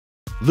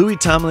Louis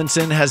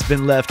Tomlinson has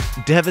been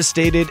left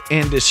devastated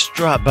and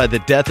distraught by the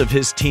death of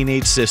his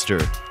teenage sister.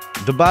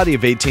 The body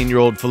of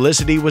 18-year-old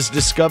Félicité was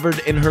discovered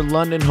in her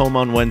London home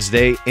on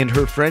Wednesday, and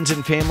her friends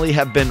and family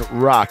have been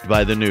rocked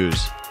by the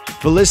news.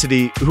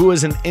 Félicité, who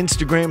is an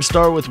Instagram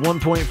star with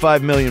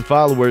 1.5 million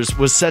followers,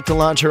 was set to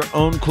launch her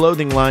own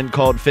clothing line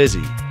called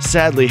Fizzy.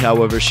 Sadly,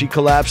 however, she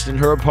collapsed in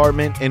her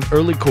apartment in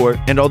early court,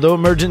 and although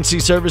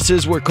emergency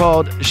services were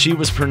called, she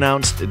was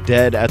pronounced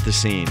dead at the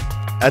scene.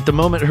 At the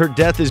moment, her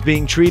death is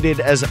being treated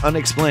as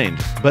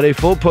unexplained, but a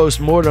full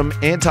post-mortem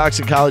and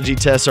toxicology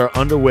tests are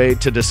underway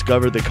to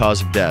discover the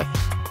cause of death.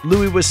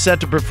 Louis was set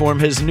to perform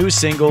his new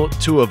single,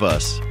 Two of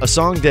Us, a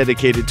song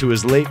dedicated to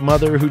his late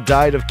mother who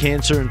died of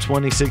cancer in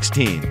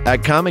 2016,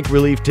 at Comic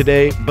Relief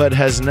today but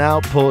has now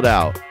pulled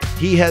out.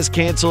 He has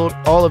canceled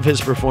all of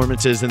his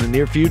performances in the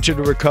near future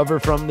to recover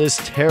from this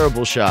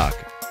terrible shock.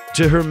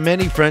 To her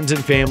many friends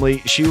and family,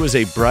 she was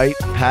a bright,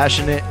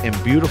 passionate,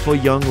 and beautiful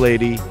young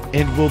lady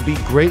and will be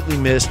greatly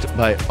missed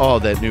by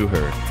all that knew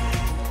her.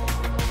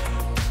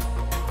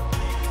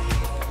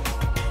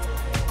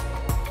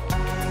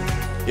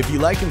 If you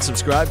like and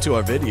subscribe to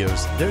our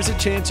videos, there's a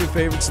chance your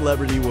favorite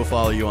celebrity will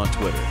follow you on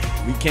Twitter.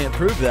 We can't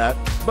prove that,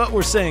 but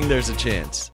we're saying there's a chance.